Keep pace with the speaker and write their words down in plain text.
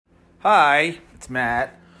Hi, it's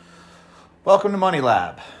Matt. Welcome to Money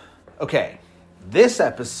Lab. Okay, this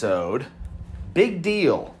episode, big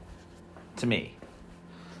deal to me.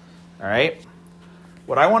 All right?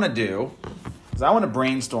 What I want to do is I want to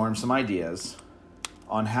brainstorm some ideas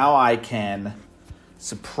on how I can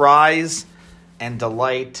surprise and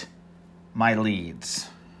delight my leads.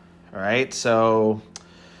 All right? So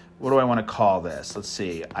what do I want to call this? Let's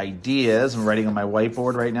see. Ideas. I'm writing on my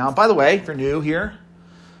whiteboard right now. By the way, if you're new here,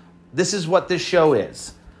 this is what this show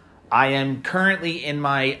is. I am currently in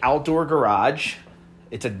my outdoor garage.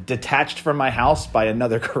 It's detached from my house by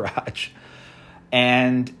another garage.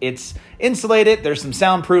 And it's insulated. There's some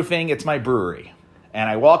soundproofing. It's my brewery. And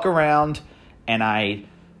I walk around and I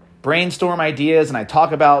brainstorm ideas and I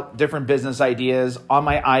talk about different business ideas on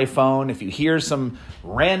my iPhone. If you hear some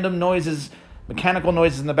random noises, mechanical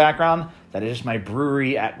noises in the background, that is just my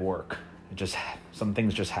brewery at work. Some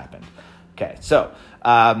things just happened. Okay, so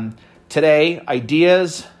today,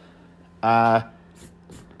 ideas, do I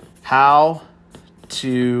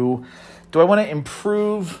want to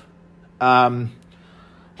improve on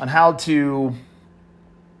how to,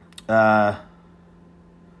 so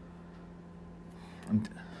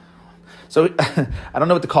I don't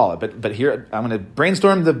know what to call it, but here I'm going to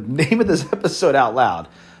brainstorm the name of this episode out loud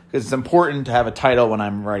because it's important to have a title when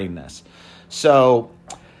I'm writing this. So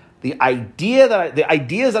the ideas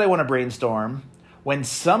that I want to brainstorm when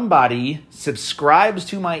somebody subscribes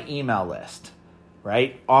to my email list,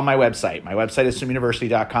 right, on my website. My website is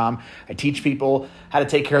swimuniversity.com. I teach people how to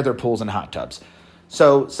take care of their pools and hot tubs.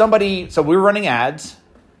 So we're running ads,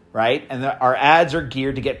 right? And our ads are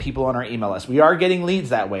geared to get people on our email list. We are getting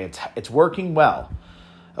leads that way. It's working well,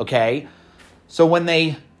 okay? So when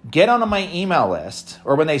they get on my email list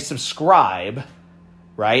or when they subscribe,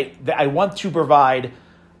 right, I want to provide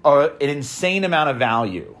an insane amount of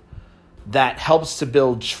value that helps to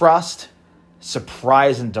build trust,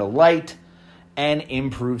 surprise and delight, and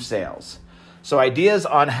improve sales. So ideas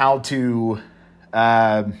on how to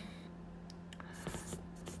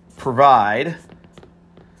provide,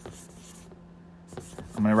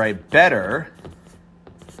 I'm going to write better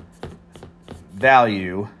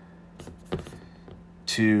value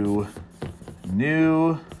to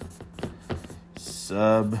new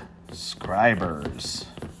subscribers.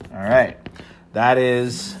 All right. That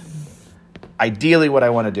is ideally what I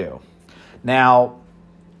want to do. Now,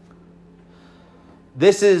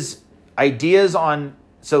 this is ideas on,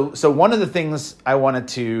 so one of the things I wanted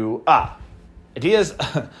to, ideas,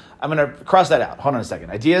 I'm going to cross that out. Hold on a second.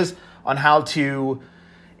 Ideas on how to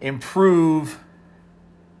improve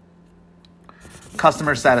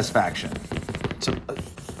customer satisfaction. So,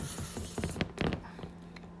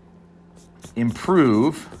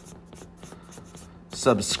 improve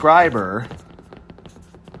subscriber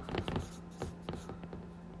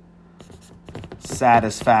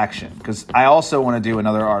satisfaction, because I also want to do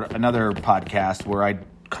another podcast where I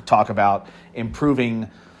talk about improving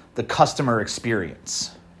the customer experience.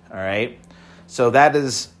 All right, so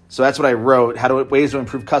that's what I wrote. Ways to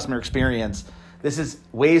improve customer experience. This is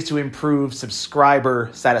ways to improve subscriber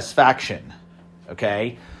satisfaction.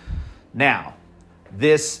 Okay, now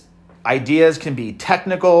this ideas can be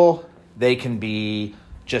technical. They can be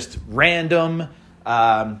just random,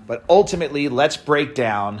 but ultimately, let's break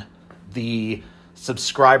down the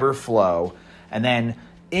subscriber flow, and then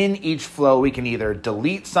in each flow we can either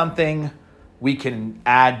delete something, we can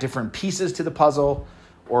add different pieces to the puzzle,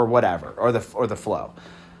 or whatever, or the flow.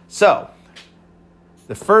 So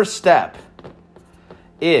the first step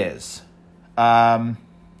is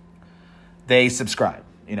they subscribe.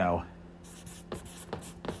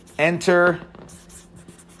 Enter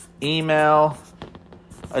email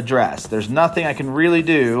address. There's nothing I can really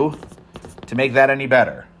do to make that any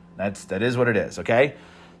better. That is what it is, okay?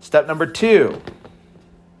 Step number 2,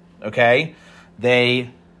 okay?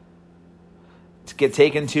 They get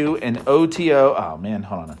taken to an OTO. Oh, man,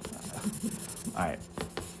 hold on. All right.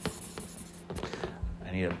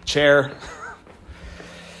 I need a chair.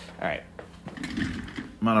 All right.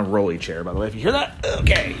 I'm on a rolly chair, by the way, if you hear that.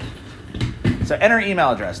 Okay. So enter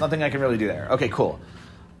email address. Nothing I can really do there. Okay, cool.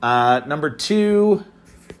 Number 2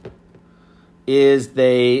 is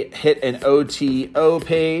they hit an OTO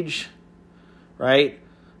page, right?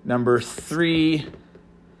 Number 3,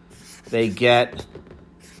 they get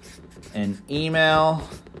an email.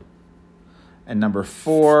 And number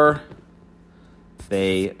 4,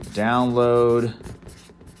 they download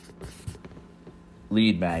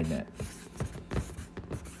lead magnet.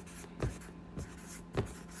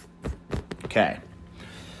 Okay.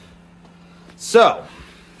 So,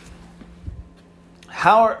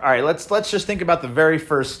 all right, let's just think about the very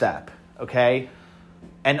first step, okay?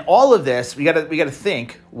 And all of this, we gotta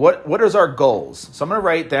think, what is our goals? So I'm gonna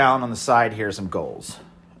write down on the side here some goals.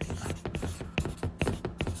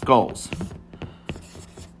 Goals.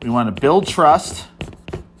 We want to build trust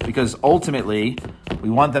because ultimately we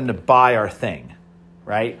want them to buy our thing,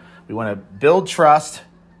 right? We want to build trust.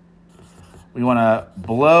 We want to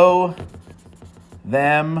blow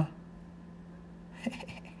them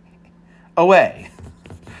away.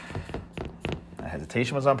 That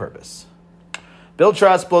hesitation was on purpose. Build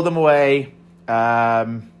trust, blow them away.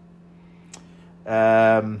 I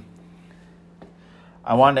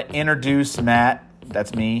want to introduce Matt.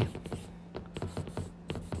 That's me.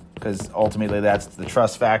 Because ultimately that's the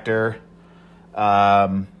trust factor.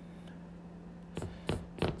 An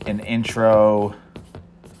intro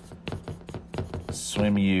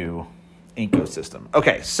SwimU ecosystem.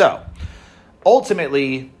 Okay, so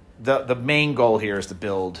ultimately the main goal here is to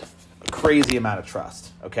build a crazy amount of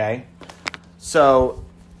trust, okay? So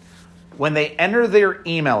when they enter their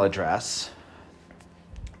email address,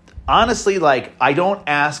 honestly, like, I don't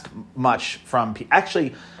ask much from people.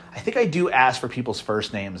 Actually, I think I do ask for people's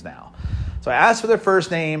first names now. So I ask for their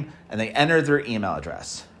first name and they enter their email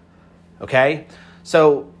address. Okay?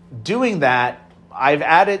 So doing that, I've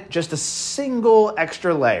added just a single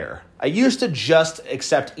extra layer. I used to just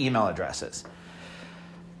accept email addresses.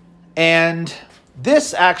 And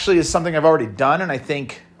this actually is something I've already done and I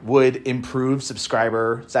think would improve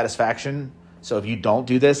subscriber satisfaction. So if you don't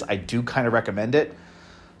do this, I do kind of recommend it.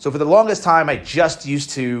 So for the longest time, I just used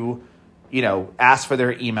to, ask for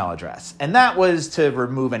their email address. And that was to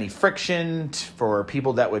remove any friction for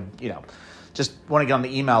people that would, just want to get on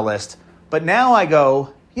the email list. But now I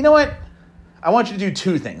go, you know what? I want you to do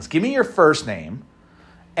two things. Give me your first name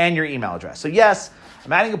and your email address. So yes,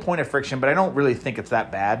 I'm adding a point of friction, but I don't really think it's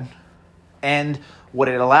that bad. And what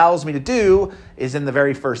it allows me to do is in the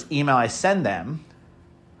very first email I send them,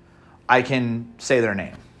 I can say their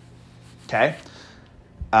name, okay?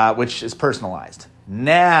 Which is personalized.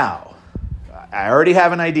 Now, I already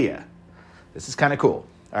have an idea. This is kind of cool,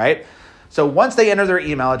 all right? So once they enter their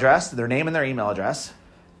email address, their name and their email address,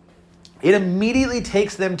 it immediately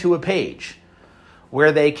takes them to a page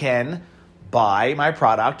where they can buy my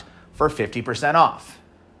product for 50% off,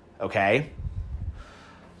 okay?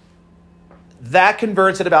 That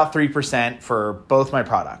converts at about 3% for both my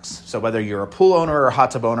products. So whether you're a pool owner or a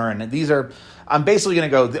hot tub owner, and I'm basically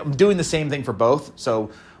I'm doing the same thing for both.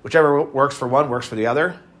 So whichever works for one works for the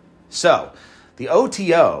other. So the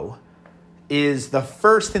OTO is the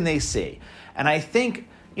first thing they see. And I think,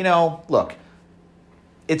 look,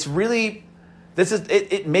 it's really,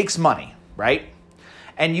 it makes money, right?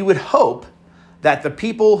 And you would hope that the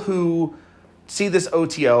people who see this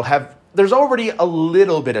OTO there's already a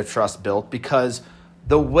little bit of trust built because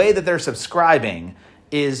the way that they're subscribing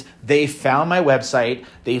is they found my website,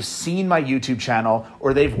 they've seen my YouTube channel,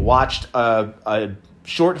 or they've watched a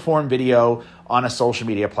short form video on a social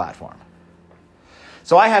media platform.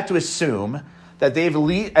 So I have to assume that they've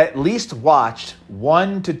at least watched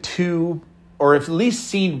 1 to 2, or at least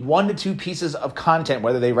seen 1 to 2 pieces of content,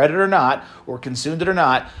 whether they read it or not, or consumed it or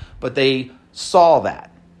not, but they saw that.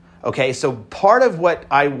 Okay, so part of what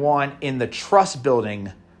I want in the trust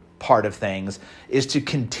building part of things is to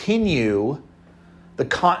continue the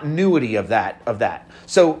continuity of that.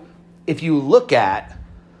 So if you look at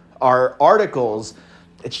our articles,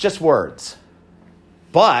 it's just words.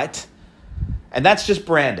 And that's just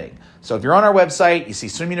branding. So if you're on our website, you see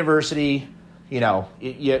Swim University,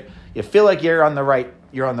 you feel like you're on the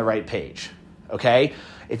right page. Okay?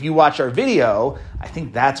 If you watch our video, I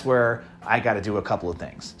think that's where I got to do a couple of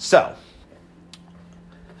things. So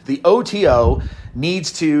the OTO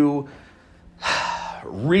needs to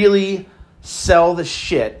really sell the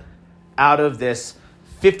shit out of this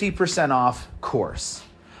 50% off course,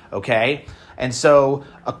 okay? And so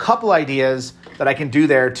a couple ideas that I can do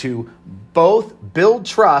there to both build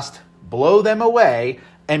trust, blow them away,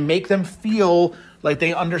 and make them feel like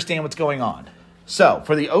they understand what's going on. So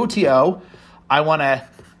for the OTO, I want to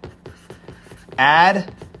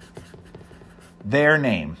add their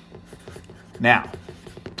name. Now,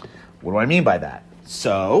 what do I mean by that?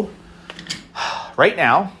 So right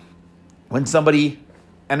now, when somebody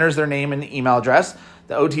enters their name and email address,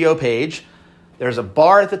 the OTO page, there's a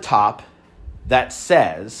bar at the top that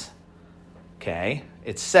says, hey,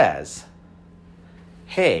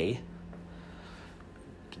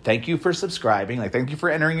 thank you for subscribing. Thank you for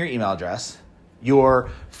entering your email address. Your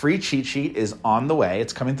free cheat sheet is on the way.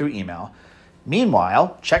 It's coming through email.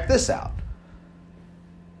 Meanwhile, check this out.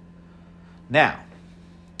 Now,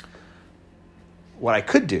 what I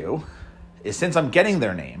could do is, since I'm getting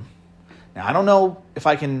their name, now I don't know if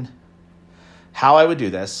I can how I would do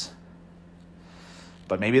this,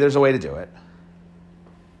 but maybe there's a way to do it,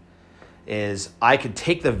 is I could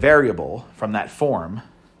take the variable from that form,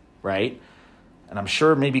 right? And I'm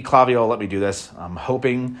sure maybe Klaviyo will let me do this. I'm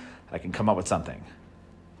hoping I can come up with something.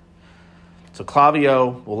 So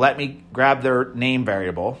Klaviyo will let me grab their name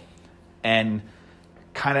variable and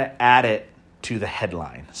kind of add it to the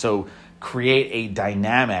headline. So create a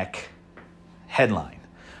dynamic headline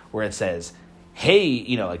where it says, hey,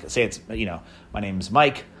 like say it's, my name's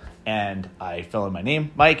Mike and I fill in my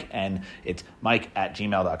name, Mike, and it's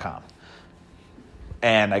mike@gmail.com.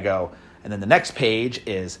 And I go, and then the next page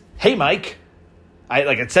is, hey, Mike.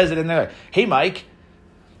 It says it in there. Hey, Mike,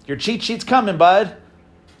 your cheat sheet's coming, bud.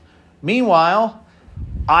 Meanwhile,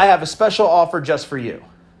 I have a special offer just for you.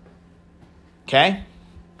 Okay?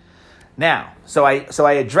 Now, so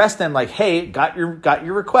I addressed them like, hey, got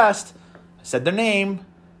your request. I said their name,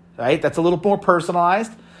 right? That's a little more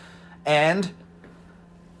personalized. And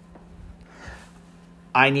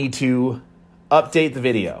I need to update the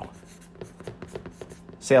video.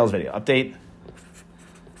 Sales video. Update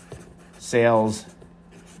sales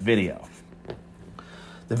video.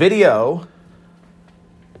 The video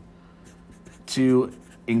to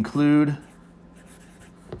include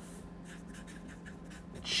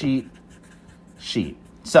cheat sheet.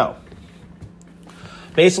 So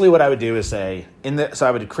basically what I would do is say, so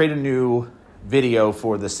I would create a new video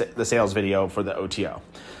for the sales video for the OTO.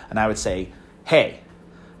 And I would say, hey,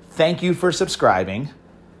 thank you for subscribing.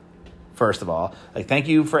 First of all, thank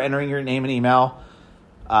you for entering your name and email.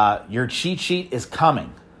 Your cheat sheet is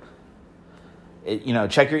coming.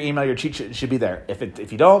 Check your email. Your cheat sheet should be there.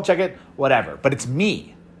 If you don't check it, whatever. But it's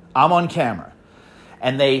me. I'm on camera.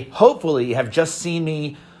 And they hopefully have just seen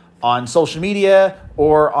me on social media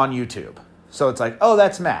or on YouTube. So it's like, oh,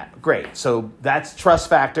 that's Matt. Great. So that's trust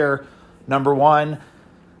factor number one.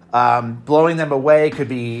 Blowing them away could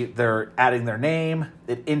be they're adding their name.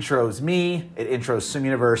 It intros me. It intros Swim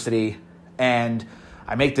University. And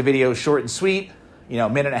I make the video short and sweet,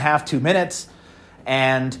 minute and a half, 2 minutes.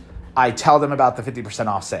 And I tell them about the 50%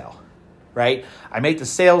 off sale, right? I make the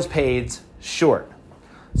sales page short.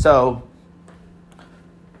 So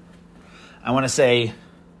I want to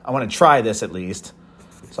try this at least.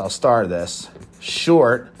 So I'll start this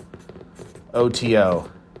short OTO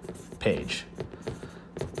page.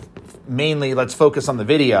 Mainly, let's focus on the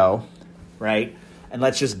video, right? And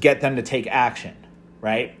let's just get them to take action,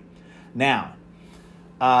 right? Now,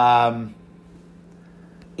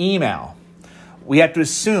 email. We have to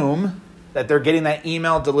assume that they're getting that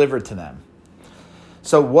email delivered to them.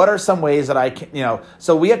 So what are some ways that I can,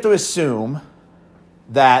 so we have to assume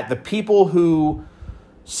that the people who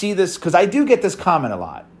see this, because I do get this comment a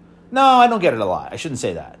lot. No, I don't get it a lot. I shouldn't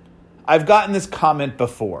say that. I've gotten this comment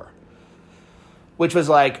before, which was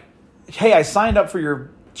like, hey, I signed up for your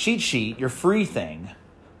cheat sheet, your free thing,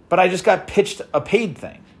 but I just got pitched a paid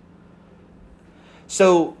thing.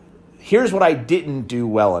 So here's what I didn't do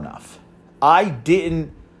well enough. They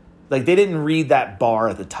didn't read that bar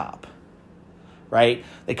at the top, right?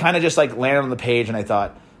 They kind of just landed on the page and I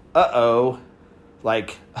thought, uh-oh,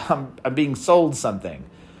 I'm being sold something,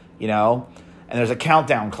 and there's a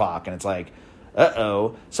countdown clock and it's like,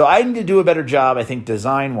 uh-oh. So I need to do a better job, I think,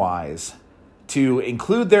 design-wise, to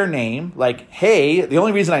include their name. Hey, the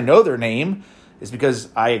only reason I know their name is because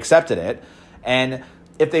I accepted it. And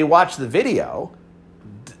if they watch the video,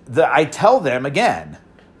 I tell them again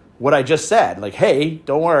what I just said. Hey,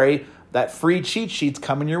 don't worry, that free cheat sheet's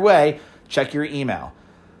coming your way. Check your email.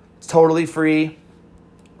 It's totally free,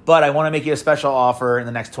 but I want to make you a special offer in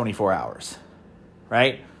the next 24 hours,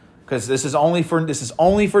 right? Because this is only for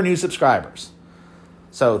new subscribers.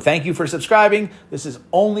 So thank you for subscribing. This is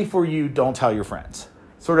only for you. Don't tell your friends.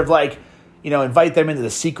 Sort of invite them into the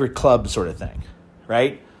secret club sort of thing,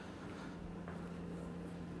 right?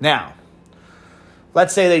 Now,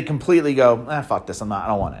 let's say they completely go, fuck this, I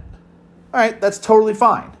don't want it. All right, that's totally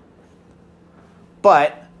fine.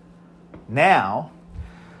 But now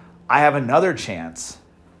I have another chance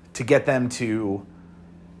to get them to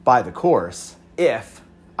buy the course if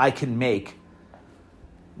I can make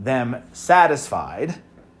them satisfied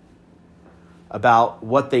about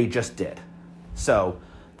what they just did. So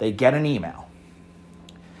they get an email.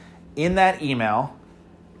 In that email,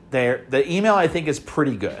 the email I think is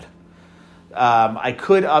pretty good. I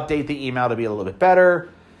could update the email to be a little bit better,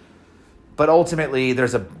 but ultimately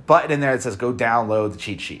there's a button in there that says go download the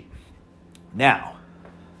cheat sheet. Now,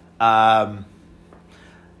 I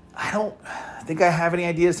don't think I have any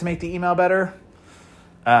ideas to make the email better.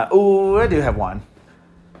 I do have one.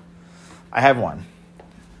 I have one.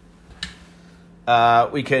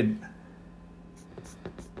 We could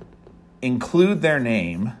include their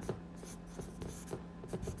name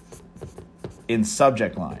in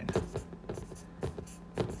subject line.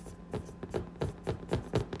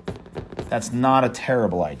 That's not a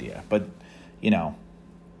terrible idea, but, so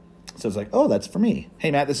it's like, oh, that's for me. Hey,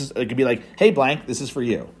 Matt, it could be like, hey, blank, this is for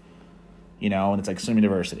you. And it's like Swim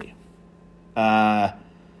University. Yeah,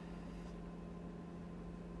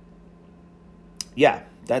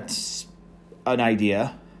 that's an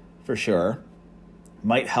idea for sure.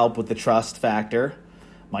 Might help with the trust factor.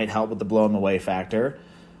 Might help with the blow them away factor.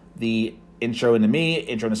 The intro into me,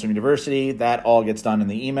 intro into Swim University, that all gets done in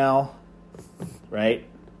the email, right?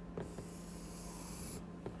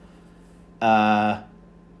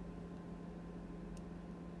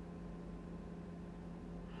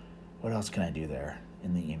 What else can I do there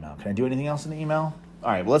in the email? Can I do anything else in the email?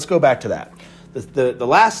 All right, well, let's go back to that. The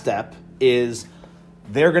last step is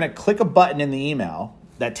they're going to click a button in the email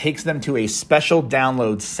that takes them to a special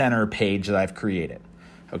download center page that I've created,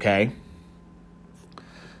 okay?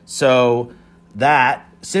 So that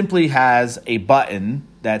simply has a button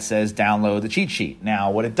that says download the cheat sheet. Now,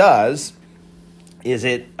 what it does is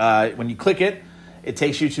when you click it, it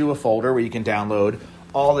takes you to a folder where you can download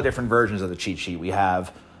all the different versions of the cheat sheet. We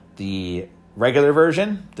have the regular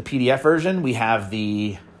version, the PDF version. We have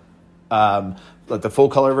the full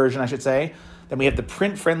color version, I should say. Then we have the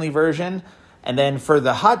print-friendly version. And then for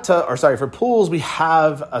for pools, we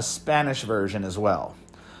have a Spanish version as well.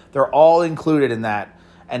 They're all included in that.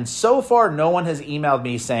 And so far, no one has emailed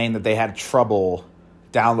me saying that they had trouble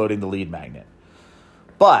downloading the lead magnet.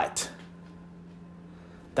 But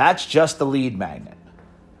that's just the lead magnet,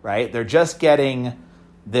 right? They're just getting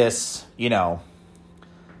this, lead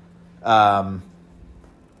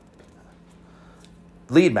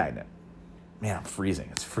magnet. Man, I'm freezing.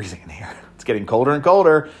 It's freezing in here. It's getting colder and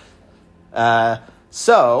colder.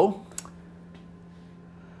 So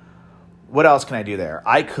what else can I do there?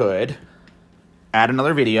 I could add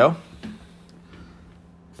another video.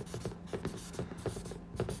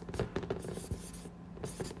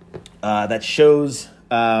 That shows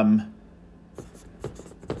how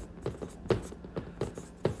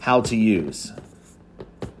to use.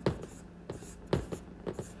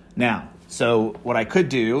 Now, so what I could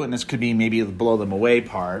do, and this could be maybe the blow them away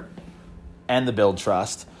part and the build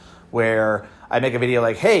trust, where I make a video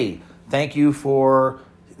like, hey,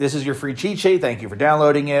 this is your free cheat sheet. Thank you for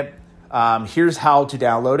downloading it. Here's how to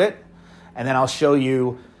download it. And then I'll show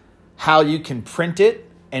you how you can print it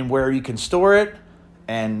and where you can store it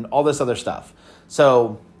and all this other stuff.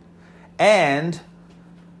 So, and,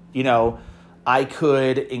 I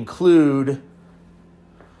could include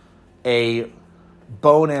a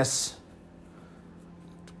bonus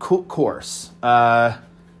course.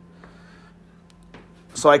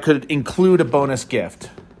 So I could include a bonus gift.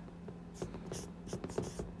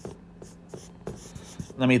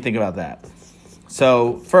 Let me think about that.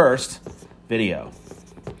 So first, video.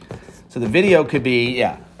 So the video could be,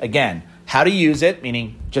 again, how to use it,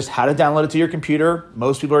 meaning just how to download it to your computer.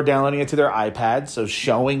 Most people are downloading it to their iPad, so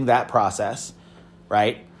showing that process,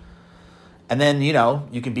 right? And then,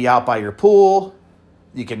 you can be out by your pool.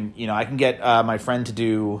 You can, I can get my friend to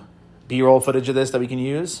do B-roll footage of this that we can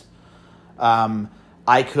use. I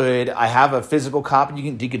have a physical copy.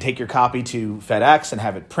 You can take your copy to FedEx and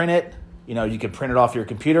have it print it. You can print it off your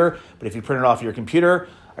computer. But if you print it off your computer,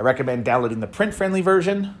 I recommend downloading the print-friendly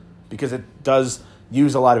version because it does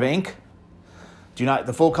use a lot of ink.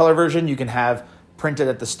 The full color version you can have printed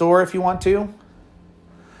at the store if you want to.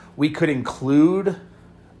 We could include,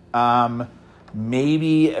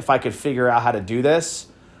 maybe if I could figure out how to do this,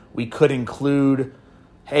 we could include,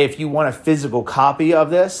 hey, if you want a physical copy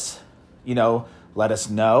of this, let us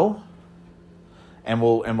know, and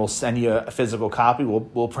we'll send you a physical copy.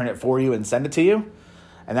 We'll print it for you and send it to you,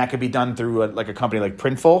 and that could be done through a company like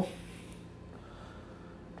Printful.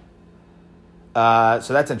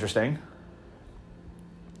 So that's interesting.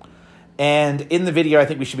 And in the video, I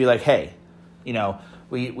think we should be like, hey,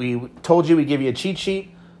 we told you we give you a cheat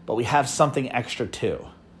sheet, but we have something extra too.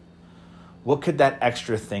 What could that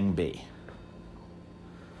extra thing be?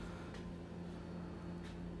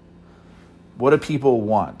 What do people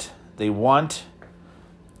want? They want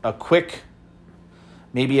a quick,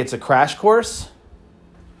 maybe it's a crash course,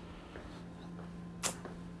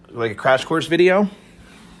 like a crash course video.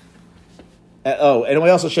 And we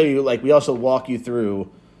also show you, we also walk you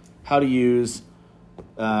through how to use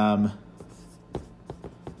download,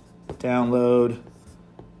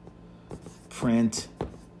 print,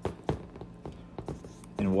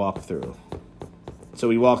 and walk through. So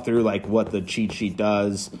we walk through what the cheat sheet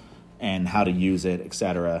does and how to use it,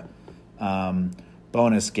 etc.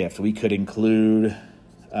 Bonus gift. We could include,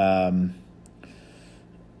 I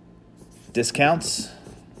discounts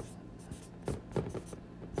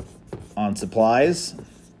on supplies.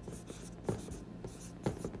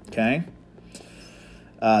 Okay.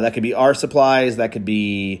 That could be our supplies. That could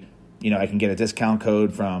be, I can get a discount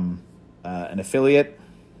code from an affiliate.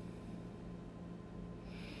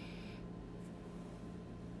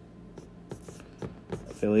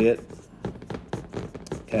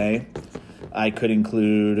 Okay. I could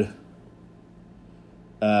include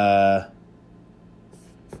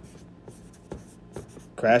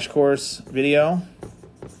crash course video.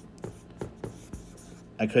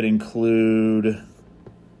 I could include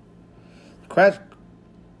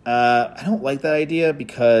I don't like that idea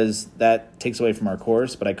because that takes away from our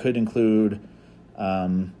course, but I could include a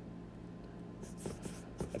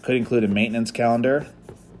maintenance calendar.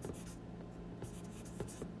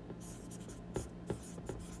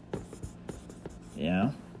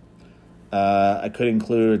 Yeah. I could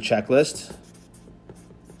include a checklist.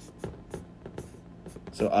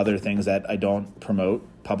 So other things that I don't promote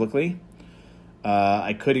publicly.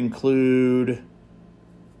 I could include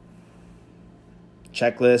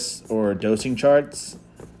checklists or dosing charts.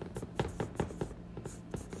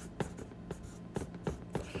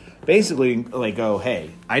 Basically,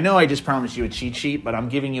 hey, I know I just promised you a cheat sheet, but I'm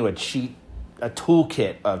giving you a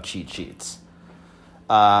toolkit of cheat sheets.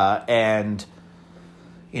 And,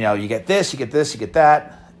 you get this, you get this, you get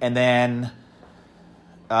that. And then,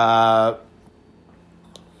 I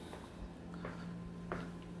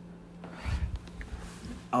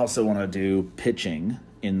also want to do pitching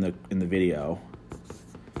in the video.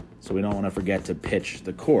 So we don't want to forget to pitch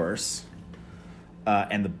the course. Yeah,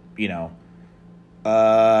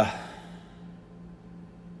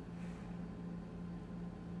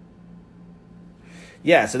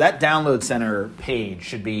 so that download center page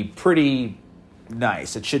should be pretty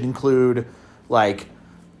nice. It should include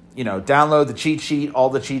download the cheat sheet, all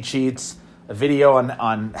the cheat sheets, a video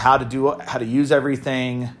on how to use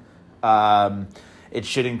everything. It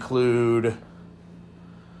should include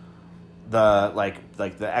the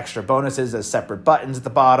the extra bonuses as separate buttons at the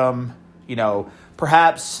bottom.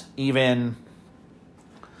 Perhaps even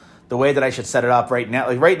the way that I should set it up right now.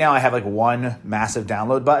 Right now I have one massive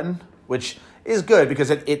download button, which is good because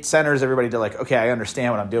it centers everybody to okay, I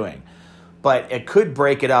understand what I'm doing. But it could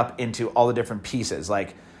break it up into all the different pieces.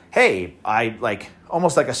 Hey, I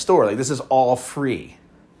almost like a store. This is all free.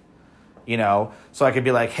 So I could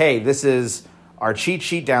be hey, this is our cheat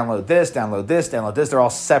sheet, download this, download this, download this. They're all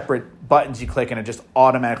separate buttons you click and it just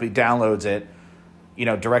automatically downloads it,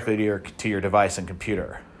 directly to your device and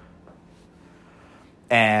computer.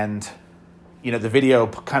 And, the video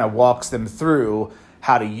kind of walks them through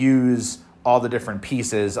how to use all the different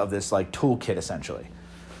pieces of this toolkit essentially.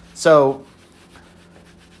 So,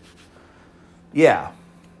 yeah,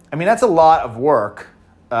 that's a lot of work,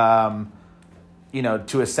 to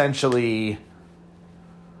essentially,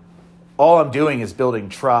 all I'm doing is building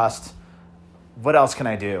trust. What else can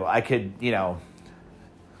I do? I could,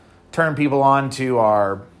 turn people on to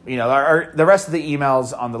our the rest of the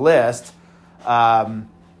emails on the list,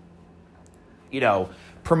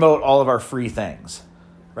 promote all of our free things,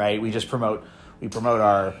 right? We promote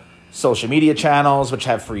our social media channels, which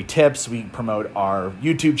have free tips. We promote our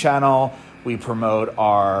YouTube channel. We promote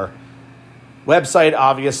our website,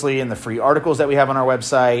 obviously, and the free articles that we have on our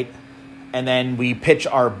website. And then we pitch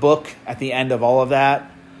our book at the end of all of that.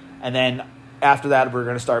 And then after that, we're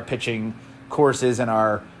going to start pitching courses in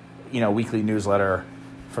our, weekly newsletter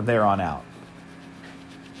from there on out.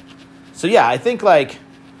 So yeah, I think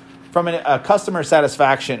from a customer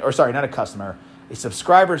satisfaction, a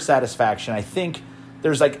subscriber satisfaction, I think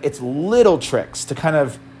there's it's little tricks to kind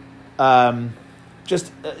of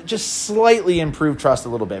just slightly improve trust a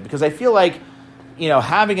little bit, because I feel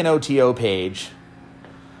having an OTO page,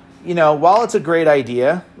 while it's a great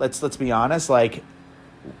idea, let's be honest,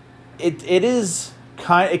 it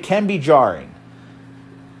can be jarring.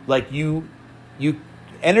 You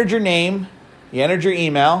entered your name, you entered your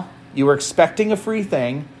email, you were expecting a free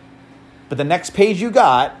thing, but the next page you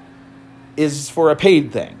got is for a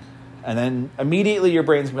paid thing. And then immediately your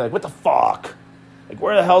brain's going to be what the fuck?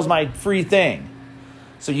 Where the hell's my free thing?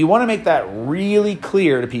 So you want to make that really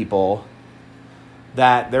clear to people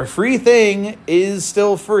that their free thing is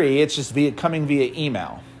still free. It's just coming via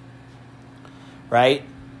email, right?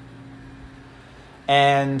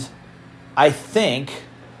 And I think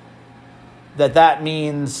that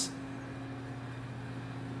means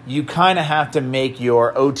you kind of have to make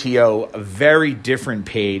your OTO a very different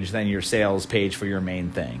page than your sales page for your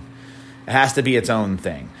main thing. It has to be its own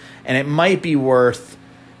thing. And it might be worth,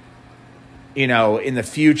 in the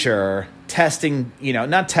future testing,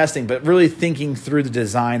 not testing, but really thinking through the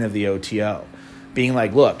design of the OTO. Being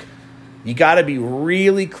like, look, you got to be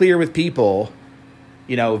really clear with people,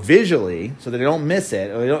 visually, so that they don't miss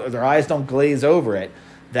it, or their eyes don't glaze over it,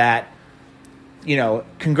 that,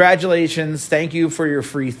 congratulations, thank you for your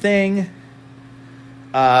free thing.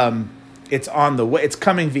 It's on the way, it's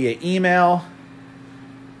coming via email,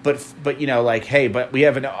 but hey, but we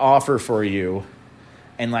have an offer for you,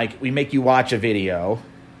 and we make you watch a video,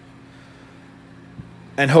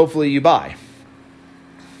 and hopefully you buy.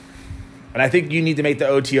 And I think you need to make the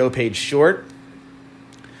OTO page short,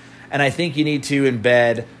 and I think you need to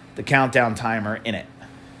embed the countdown timer in it.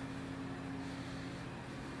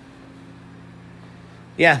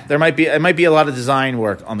 Yeah, it might be a lot of design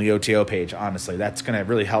work on the OTO page, honestly. That's going to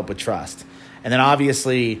really help with trust. And then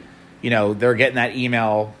obviously, they're getting that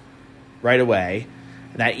email right away,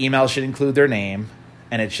 and that email should include their name,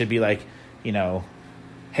 and it should be hey,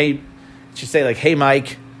 it should say hey,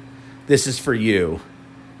 Mike, this is for you.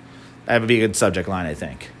 That would be a good subject line, I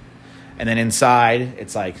think. And then inside,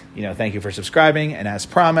 it's thank you for subscribing. And as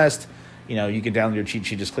promised, you can download your cheat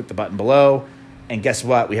sheet, just click the button below. And guess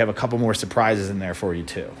what? We have a couple more surprises in there for you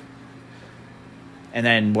too. And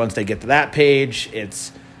then once they get to that page,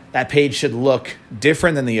 that page should look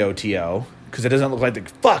different than the OTO, because it doesn't look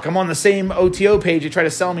like I'm on the same OTO page. You try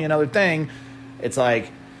to sell me another thing. It's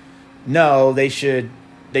no, they should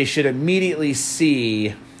immediately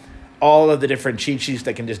see all of the different cheat sheets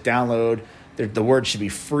they can just download. The word should be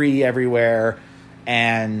free everywhere.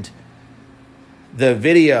 And the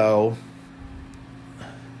video,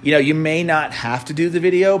 you may not have to do the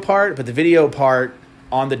video part, but the video part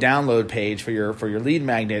on the download page for your lead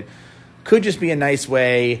magnet could just be a nice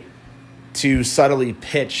way to subtly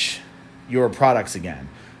pitch your products again.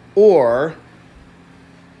 Or,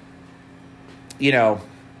 it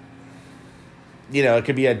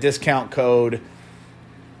could be a discount code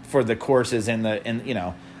for the courses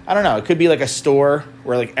I don't know. It could be like a store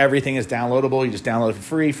where everything is downloadable. You just download it for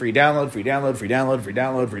free download, free download, free download, free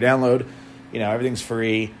download, free download. Everything's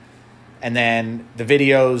free. And then the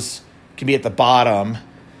videos can be at the bottom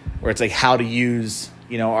where it's how to use,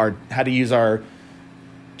 our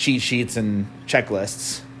cheat sheets and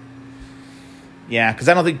checklists. Yeah, because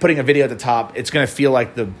I don't think putting a video at the top, it's going to feel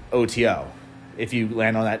like the OTO. If you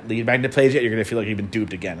land on that lead magnet page, you're going to feel like you've been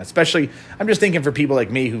duped again. Especially, I'm just thinking for people like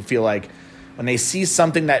me who feel like when they see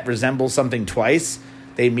something that resembles something twice,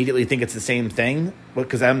 they immediately think it's the same thing,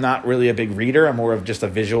 because I'm not really a big reader. I'm more of just a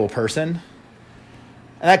visual person.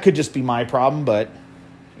 And that could just be my problem, but,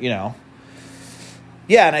 Yeah,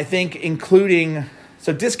 and I think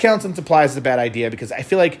so discounts and supplies is a bad idea, because I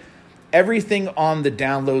feel like everything on the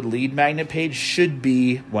download lead magnet page should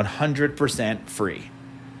be 100% free.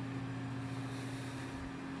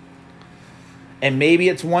 And maybe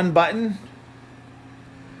it's one button,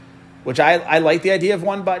 which I like the idea of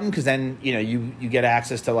one button, because then, you get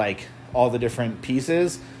access to all the different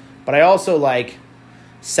pieces. But I also like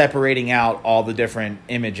separating out all the different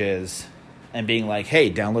images and being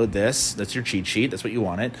hey, download this. That's your cheat sheet. That's what you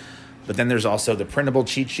wanted. But then there's also the printable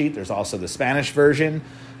cheat sheet. There's also the Spanish version.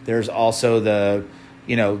 There's also the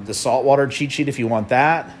saltwater cheat sheet if you want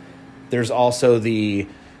that. There's also the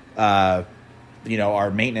our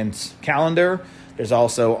maintenance calendar. There's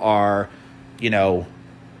also our,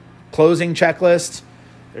 closing checklist.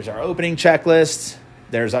 There's our opening checklist.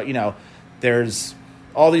 There's, there's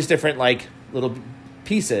all these different little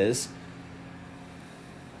pieces.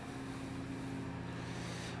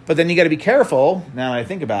 But then you got to be careful, now that I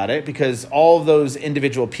think about it, because all of those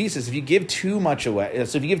individual pieces, if you give too much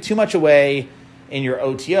away, in your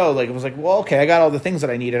OTO, it was well, okay, I got all the things that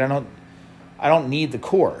I needed. I don't need the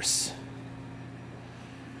course.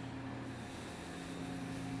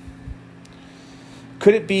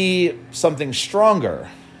 Could it be something stronger?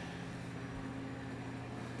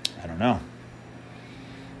 I don't know.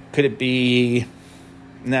 Could it be...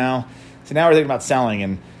 No. So now we're thinking about selling,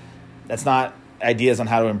 and that's not ideas on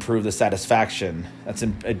how to improve the satisfaction. That's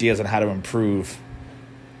ideas on how to improve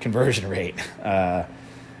conversion rate.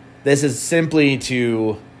 This is simply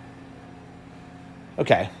to...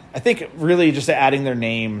 Okay. I think really just adding their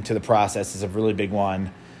name to the process is a really big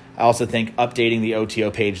one. I also think updating the OTO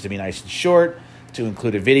page to be nice and short, to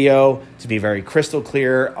include a video, to be very crystal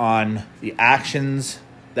clear on the actions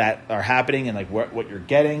that are happening and what you're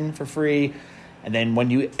getting for free. And then when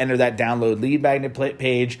you enter that download lead magnet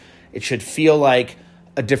page, it should feel like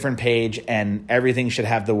a different page, and everything should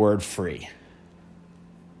have the word free.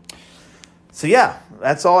 So yeah,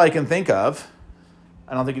 that's all I can think of.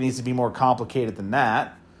 I don't think it needs to be more complicated than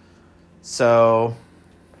that. So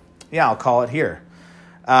yeah, I'll call it here.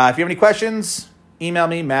 If you have any questions, email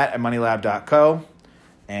me, matt@moneylab.co,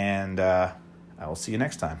 and I will see you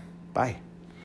next time. Bye.